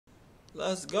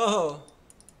Let's go.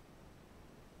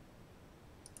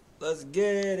 Let's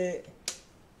get it.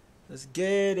 Let's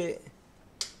get it.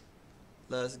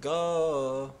 Let's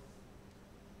go.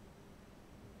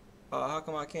 Oh, how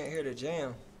come I can't hear the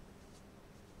jam?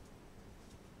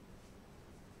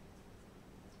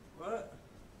 What?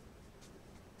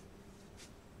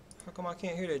 How come I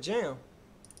can't hear the jam?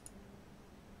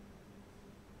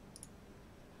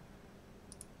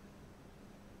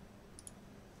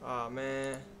 Oh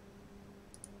man.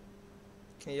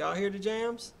 Can y'all hear the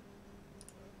jams?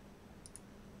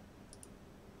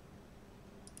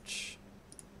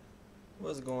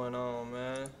 What's going on,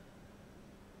 man?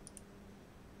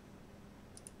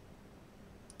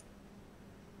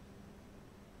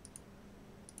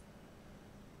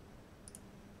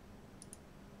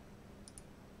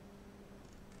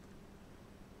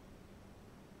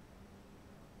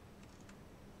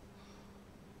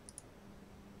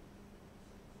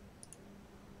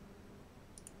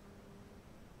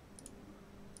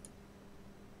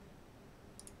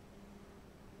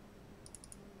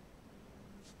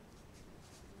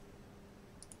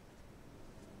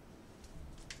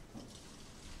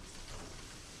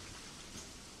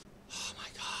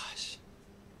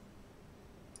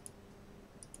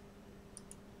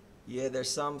 Yeah, there's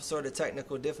some sort of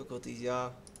technical difficulties,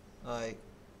 y'all. Like,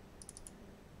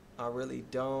 I really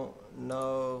don't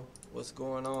know what's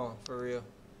going on, for real.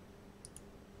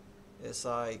 It's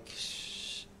like,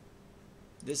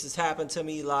 this has happened to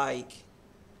me like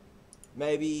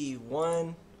maybe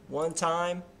one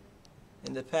time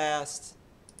in the past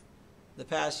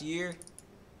year.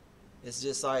 It's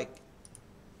just like,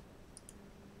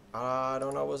 I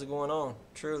don't know what's going on,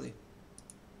 truly.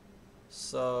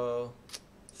 So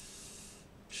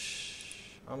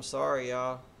I'm sorry,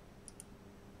 y'all.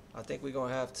 I think we're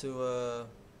gonna have to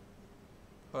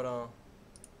hold on.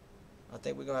 I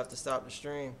think we're gonna have to stop the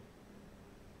stream.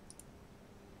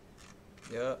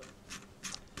 Yep.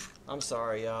 I'm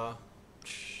sorry, y'all.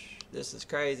 This is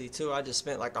crazy too. I just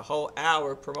spent like a whole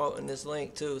hour promoting this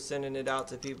link too, sending it out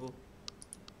to people.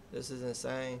 This is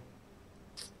insane.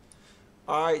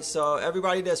 Alright, so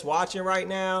everybody that's watching right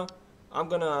now, I'm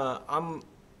gonna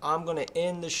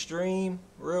end the stream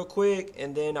real quick,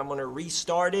 and then I'm gonna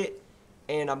restart it,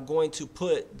 and I'm going to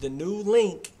put the new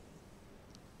link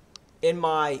in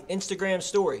my Instagram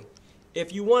story.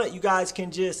 If you want, you guys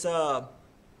can just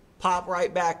pop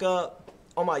right back up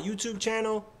on my YouTube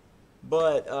channel,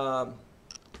 but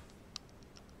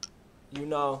you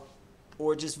know,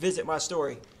 or just visit my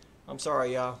story. I'm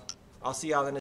sorry, y'all. I'll see y'all in a